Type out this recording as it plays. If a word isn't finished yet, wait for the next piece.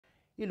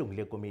Ilungu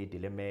lekomidi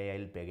lemeya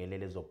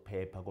elibhekelele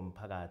ezokuphepha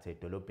koMphakathi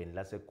eDolobheni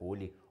lase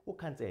Goli,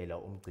 Ukhansela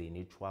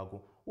Mgcini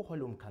Tshwaku,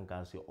 uhole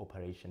umkhankaso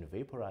Operation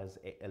Vaporise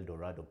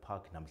e-Eldorado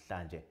Park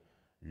namhlanje.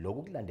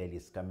 Lokhu kulandela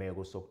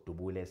isigameko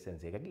sokudubula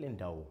esenzeka kule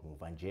ndawo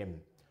muva nje.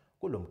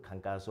 Kulo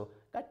mkhankaso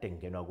kade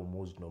kungenwa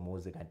kumuzi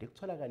nomuzi kanti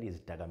kutholakala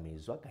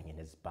izidakamizwa kanye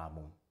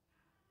nezibhamu.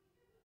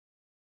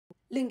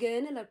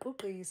 Lingene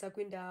laqhuqisa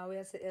kwindawo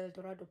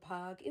yase-Eldorado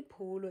Park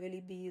iphulo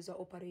elibizwa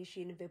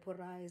Operation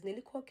Vaporise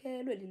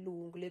nelikhokhelwe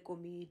lilungu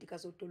lekomidi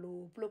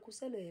kasodolophu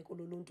lokhuseleko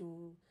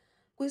loluntu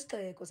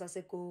kwisixeko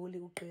saseGoli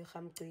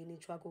uGqirha Mgcini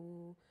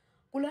Tshwaku.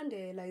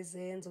 Kulandela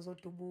izenzo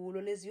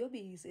zodubulo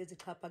neziyobisi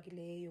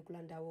ezixhaphakileyo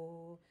kula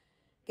ndawo.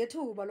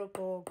 Ngethuba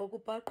loqoqo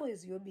kubhaqwe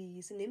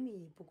iziyobisi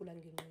nemiphu kula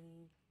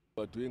ngingqi.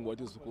 We are doing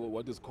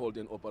what is called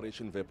an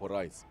Operation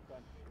Vaporise,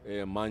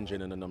 manje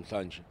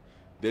namhlanje.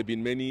 There have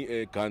been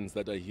many guns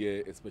that are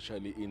here,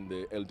 especially in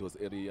the Eldos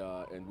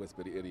area and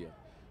Westbury area.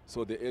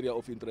 So the area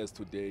of interest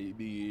today,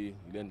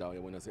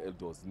 when I say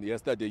Eldos.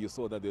 Yesterday you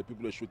saw that the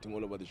people were shooting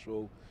all over the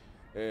show,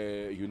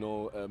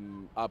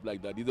 up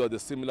like that. These are the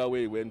similar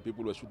way when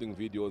people were shooting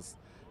videos,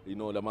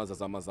 Lamaza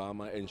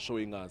Zamazama, and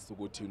showing us,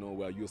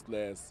 we are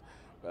useless,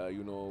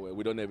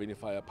 we don't have any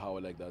firepower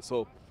like that.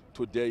 So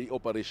today,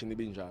 Operation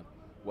Ibinjan,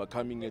 we're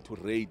coming here to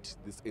raid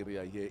this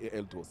area here,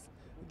 Eldos.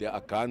 There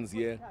are guns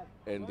here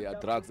and there are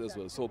drugs as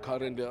well. So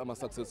currently, I'm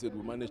successful.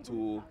 We managed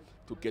to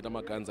get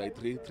our guns,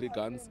 three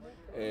guns,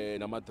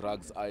 and our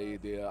drugs,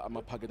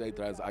 our packet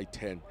drugs,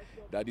 10.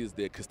 That is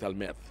the crystal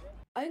meth.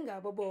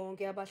 Ayingabo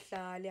bonke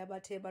abahlali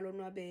abathe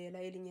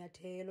balonwabela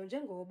elinyathelo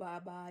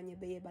njengoba abanye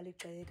beye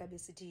baligxeka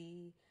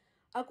besithi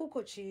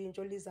akukho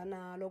tshintsho liza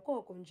nalo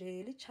koko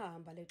nje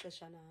lichamba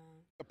lexeshana.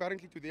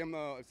 Apparently to them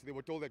they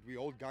were told that we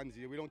hold guns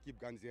here. We don't keep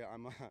guns here.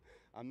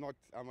 I'm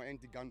an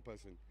anti-gun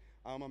person.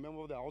 I'm a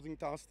member of the housing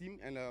task team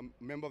and a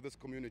member of this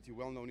community,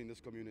 well known in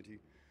this community.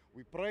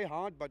 We pray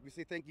hard, but we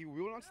say thank you.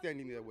 We will not stand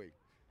in their way.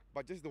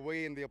 But just the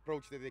way and the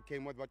approach that they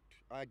came with, but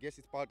I guess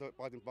it's part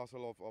and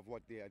parcel of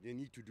what they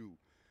need to do.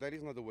 That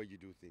is not the way you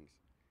do things.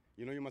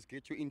 You must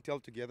get your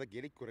intel together,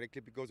 get it correctly,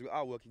 because we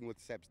are working with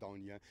SAPs down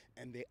here,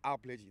 and they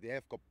have pledged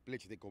their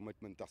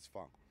commitment thus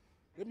far.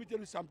 Let me tell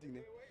you something.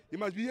 You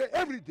must be here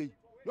every day,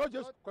 not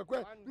just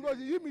because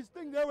you may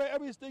staying there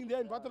wherever staying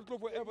there in Battle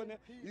Club forever.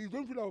 You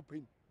don't feel our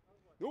pain.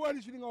 No one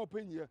is feeling our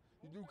pain here.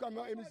 You come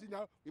now, MEC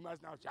now, we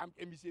must now jump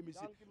MEC.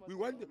 We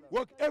want to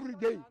work every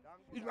day.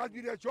 It must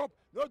be their job,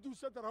 not to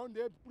sit around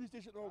there, police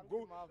station or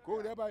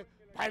go there by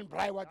and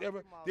buy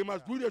whatever. They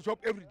must do their job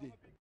every day.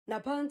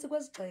 Naphansi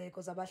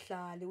kwezigxeko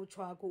zabahlali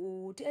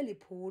uTshwaku uthi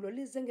eliphulo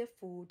lize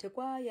ngefuthe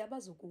kwaye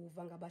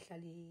abazukuva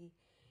ngabahlali.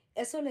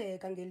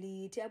 Esoleka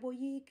ngelithi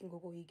aboyiki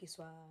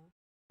ngokoyikiswa.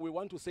 We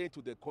want to say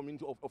to the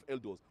community of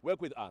Eldos,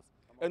 work with us.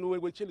 And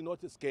we're actually not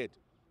scared,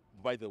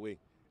 by the way.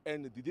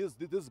 And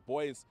these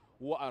boys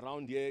who are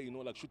around here,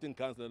 like shooting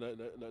guns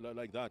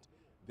like that,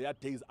 their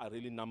days are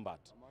really numbered.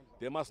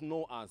 They must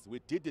know us. We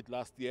did it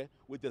last year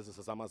with the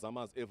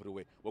Zamazamas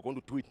everywhere. We're going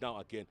to do it now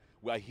again.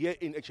 We are here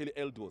in actually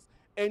Eldos.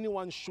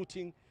 Anyone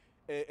shooting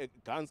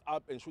guns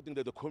up and shooting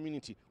the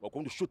community, we're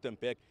going to shoot them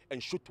back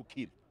and shoot to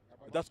kill.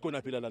 That's going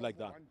to be like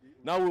that.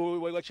 Now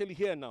we're actually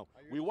here now.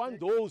 We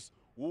want those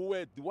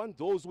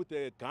with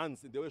the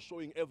guns they were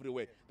showing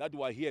everywhere that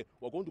were here.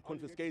 We're going to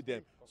confiscate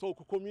them. So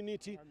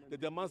community,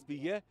 they must be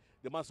here.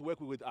 They must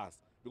work with us.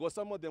 Because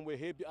some of them were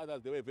happy,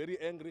 others they were very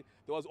angry.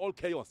 There was all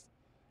chaos.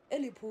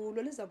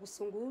 Eliphulo liza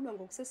kusungulwa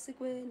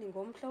ngokusesikweni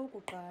ngomhla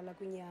wokuqala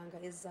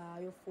kwinyanga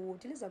ezayo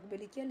futhi liza kube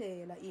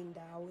lityelela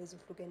iindawo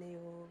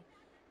ezihlukeneyo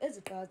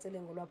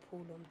eziqatsele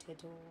ngolwaphulo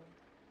mthetho.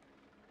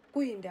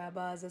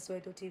 Kwiindaba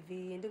zeSoweto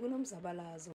TV ndinguNomzabalazo.